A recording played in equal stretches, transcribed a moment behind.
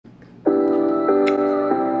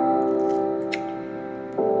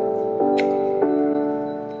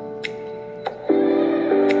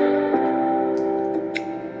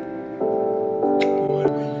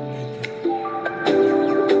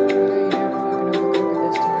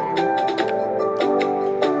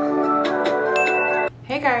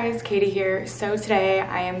Katie here. So today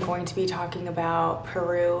I am going to be talking about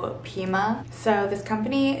Peru PIMA. So this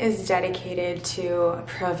company is dedicated to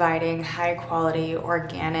providing high quality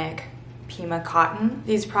organic PIMA cotton.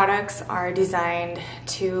 These products are designed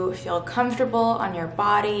to feel comfortable on your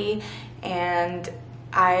body, and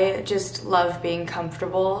I just love being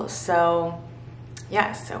comfortable. So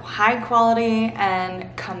yeah, so high quality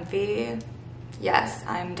and comfy. Yes,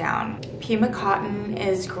 I'm down. PIMA cotton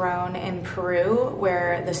is grown in Peru,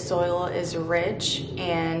 where the soil is rich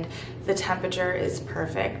and the temperature is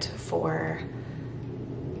perfect for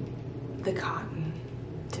the cotton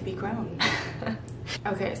to be grown.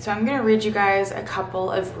 Okay, so I'm gonna read you guys a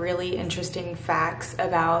couple of really interesting facts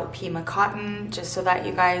about PIMA cotton, just so that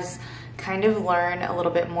you guys kind of learn a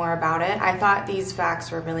little bit more about it. I thought these facts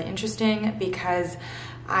were really interesting because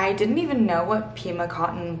I didn't even know what PIMA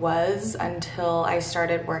cotton was until I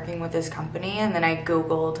started working with this company, and then I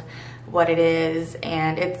Googled what it is,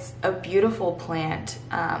 and it's a beautiful plant.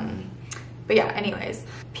 But yeah, anyways,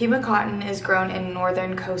 PIMA cotton is grown in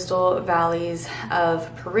northern coastal valleys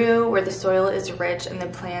of Peru, where the soil is rich and the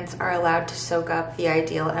plants are allowed to soak up the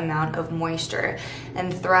ideal amount of moisture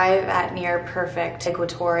and thrive at near perfect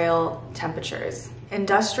equatorial temperatures.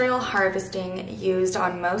 Industrial harvesting used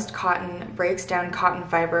on most cotton breaks down cotton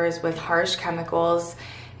fibers with harsh chemicals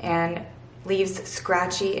and leaves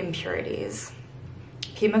scratchy impurities.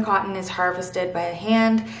 PIMA cotton is harvested by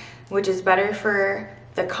hand, which is better for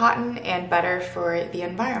the cotton and better for the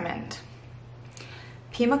environment.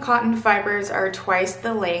 PIMA cotton fibers are twice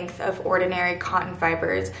the length of ordinary cotton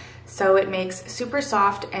fibers, so it makes super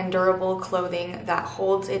soft and durable clothing that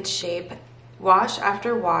holds its shape wash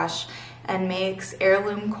after wash and makes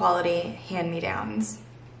heirloom quality hand-me-downs.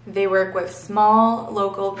 They work with small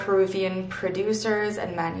local Peruvian producers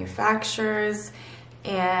and manufacturers,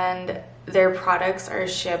 and their products are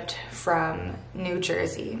shipped from New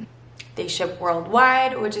Jersey. They ship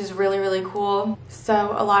worldwide, which is really, really cool.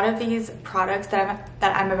 So a lot of these products that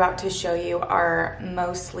I'm about to show you are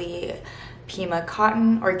mostly PIMA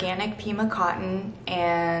cotton, organic PIMA cotton,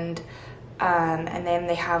 and then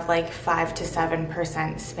they have like 5 to 7%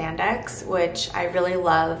 spandex, which I really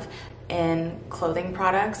love in clothing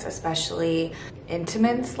products, especially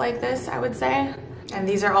intimates like this, I would say. And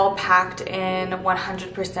these are all packed in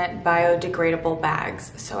 100% biodegradable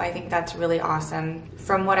bags, so I think that's really awesome.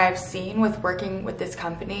 From what I've seen with working with this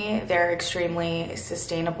company, they're extremely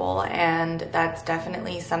sustainable, and that's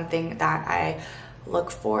definitely something that I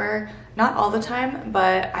look for. Not all the time,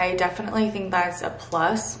 but I definitely think that's a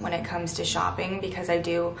plus when it comes to shopping, because I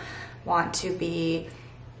do want to be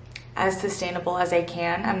as sustainable as I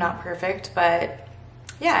can. I'm not perfect, but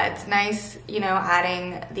yeah, it's nice, you know,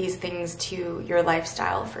 adding these things to your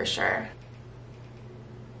lifestyle for sure.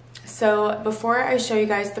 So before I show you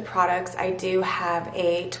guys the products, I do have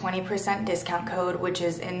a 20% discount code, which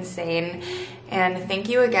is insane. And thank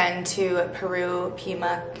you again to Peru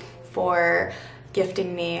PIMA for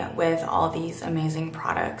gifting me with all these amazing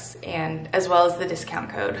products, and as well as the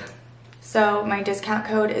discount code. So my discount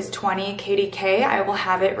code is 20KDK. I will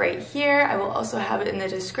have it right here. I will also have it in the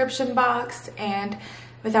description box, and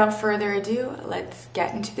without further ado, let's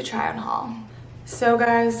get into the try on haul. So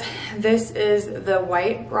guys, this is the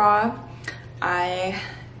white bra. I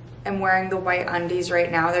am wearing the white undies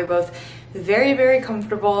right now. They're both very, very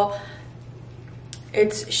comfortable.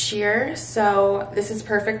 It's sheer, so this is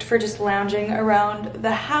perfect for just lounging around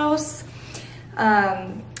the house.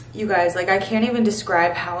 You guys, like, I can't even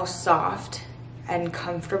describe how soft and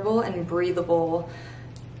comfortable and breathable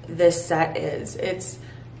this set is. It's,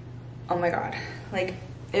 oh my God, like,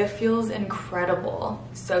 it feels incredible.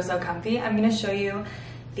 So comfy. I'm gonna show you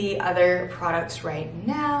the other products right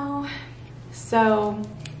now. So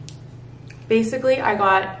basically I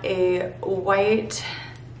got a white,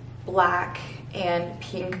 black, and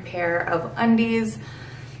pink pair of undies.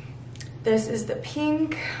 This is the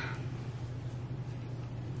pink.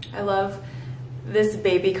 I love this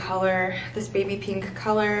baby color, this baby pink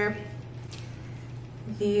color.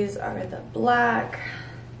 These are the black,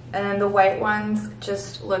 and then the white ones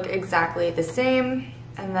just look exactly the same.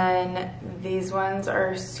 And then these ones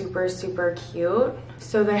are super, super cute.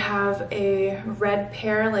 So they have a red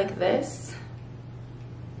pair like this,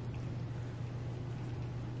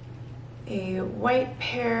 a white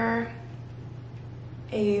pair,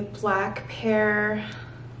 a black pair,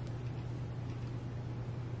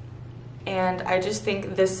 and I just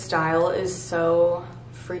think this style is so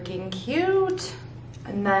freaking cute.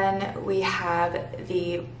 And then we have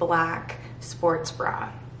the black sports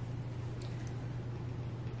bra.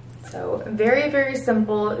 So very, very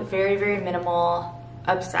simple, very, very minimal,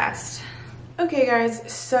 obsessed. Okay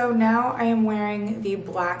guys, so now I am wearing the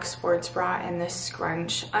black sports bra and the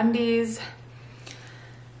scrunch undies.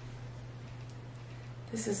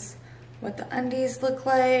 This is what the undies look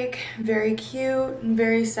like. Very cute and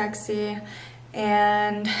very sexy.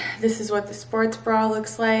 And this is what the sports bra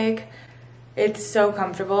looks like. It's so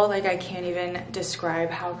comfortable, like I can't even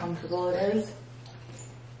describe how comfortable it is.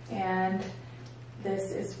 And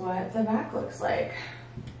this is what the back looks like.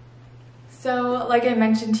 So like I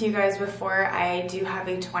mentioned to you guys before, I do have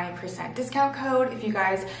a 20% discount code if you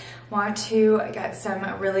guys want to get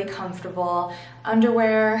some really comfortable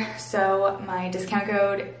underwear. So my discount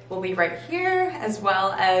code will be right here as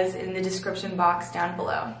well as in the description box down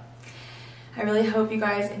below. I really hope you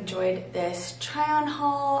guys enjoyed this try-on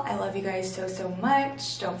haul. I love you guys so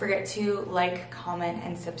much. Don't forget to like, comment,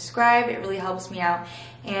 and subscribe. It really helps me out,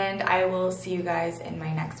 and I will see you guys in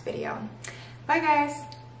my next video. Bye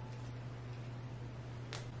guys!